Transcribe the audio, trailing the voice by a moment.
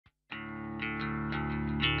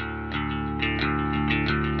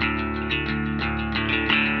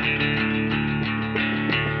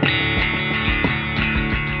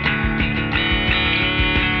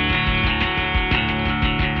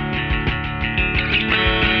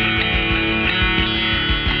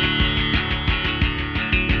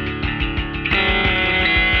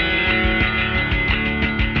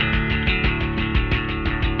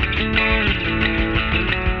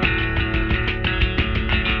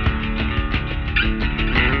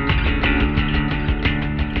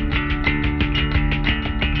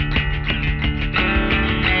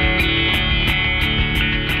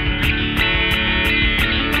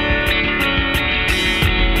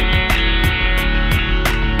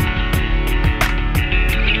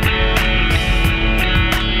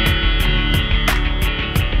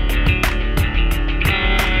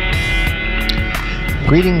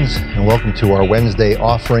Greetings and welcome to our Wednesday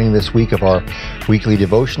offering this week of our weekly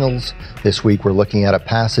devotionals. This week we're looking at a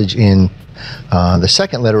passage in the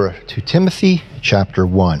second letter to Timothy, chapter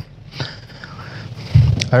 1.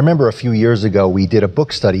 I remember a few years ago we did a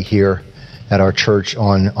book study here at our church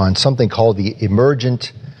on something called the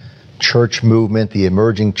emergent church movement, the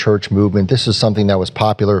emerging church movement. This is something that was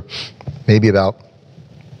popular maybe about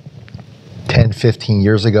 10, 15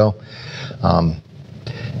 years ago. And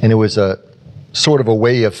it was a sort of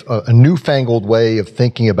a newfangled way of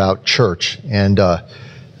thinking about church, and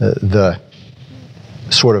the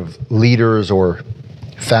sort of leaders or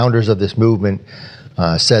founders of this movement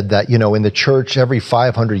said that, in the church every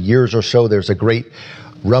 500 years or so there's a great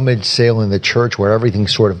rummage sale in the church where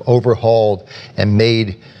everything's sort of overhauled and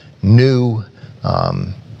made new.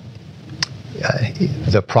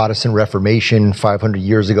 The Protestant Reformation 500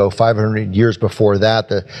 years ago, 500 years before that,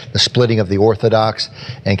 the splitting of the Orthodox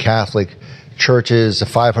and Catholic churches,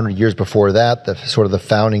 500 years before that, the sort of the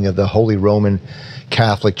founding of the Holy Roman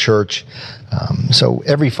Catholic Church. So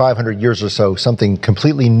every 500 years or so, something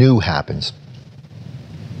completely new happens.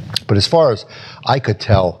 But as far as I could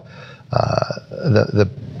tell, the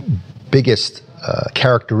biggest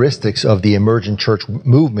characteristics of the emergent church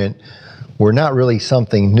movement were not really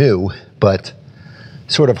something new, but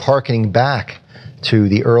sort of hearkening back to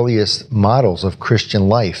the earliest models of Christian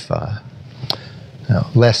life.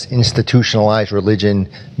 Less institutionalized religion,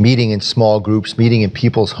 meeting in small groups, meeting in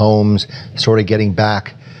people's homes, sort of getting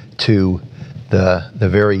back to the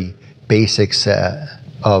very basics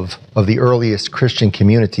of the earliest Christian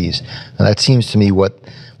communities. And that seems to me what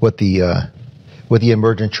the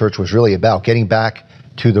emergent church was really about, getting back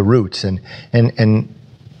to the roots. And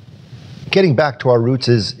getting back to our roots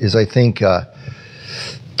is I think,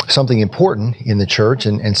 something important in the church,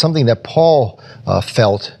 and something that Paul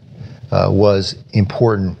felt was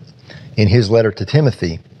important in his letter to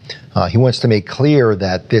Timothy. He wants to make clear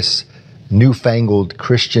that this newfangled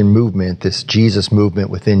Christian movement, this Jesus movement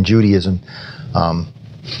within Judaism,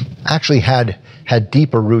 actually had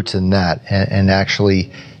deeper roots than that, and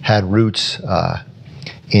actually had roots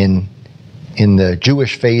in the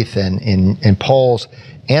Jewish faith and in Paul's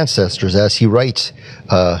ancestors, as he writes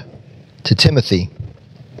to Timothy.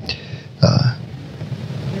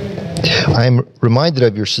 I am reminded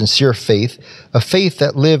of your sincere faith, a faith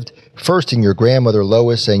that lived first in your grandmother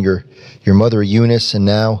Lois and your mother Eunice, and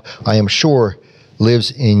now, I am sure, lives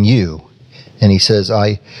in you. And he says,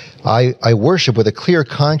 I worship with a clear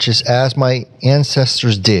conscience as my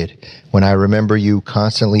ancestors did when I remember you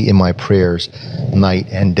constantly in my prayers night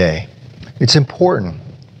and day. It's important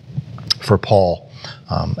for Paul,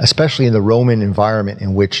 especially in the Roman environment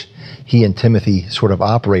in which he and Timothy sort of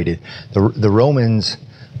operated. The Romans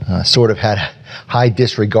sort of had high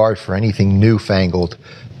disregard for anything newfangled,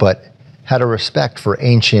 but had a respect for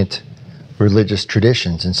ancient religious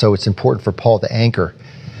traditions. And so it's important for Paul to anchor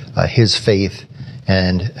his faith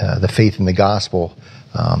and the faith in the gospel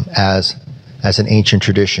as an ancient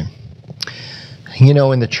tradition.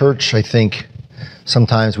 In the church, I think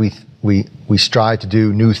sometimes we strive to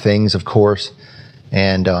do new things, of course,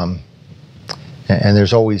 and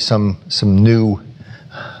there's always some new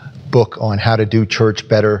book on how to do church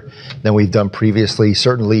better than we've done previously.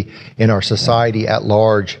 Certainly in our society at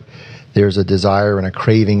large, there's a desire and a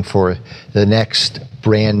craving for the next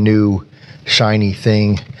brand new shiny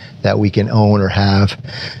thing that we can own or have.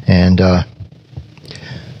 And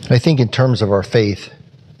I think in terms of our faith,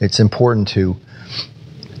 it's important to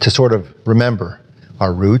sort of remember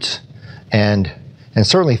our roots, and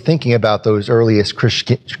certainly thinking about those earliest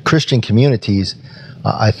Christian communities,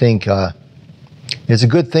 I think it's a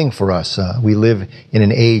good thing for us. We live in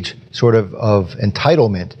an age sort of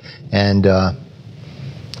entitlement, and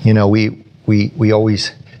we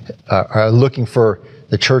always are looking for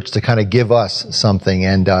the church to kind of give us something,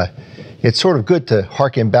 and it's sort of good to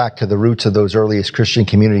hearken back to the roots of those earliest Christian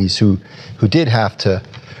communities who did have to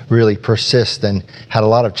really persist and had a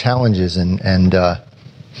lot of challenges, and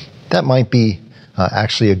that might be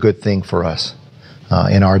actually a good thing for us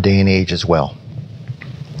in our day and age as well.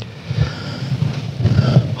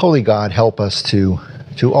 Holy God, help us to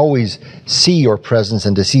always see your presence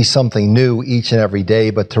and to see something new each and every day,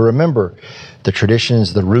 but to remember the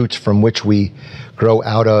traditions, the roots from which we grow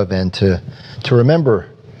out of, and to remember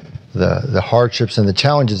the hardships and the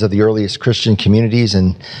challenges of the earliest Christian communities,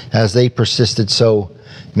 and as they persisted, so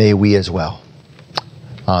may we as well.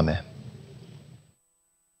 Amen.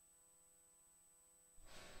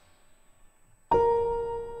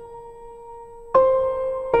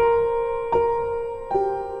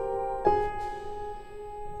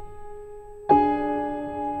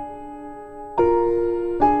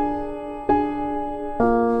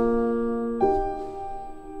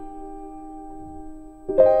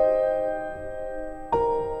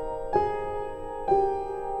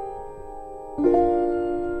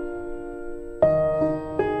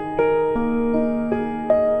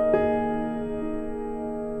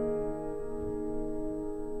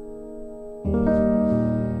 you.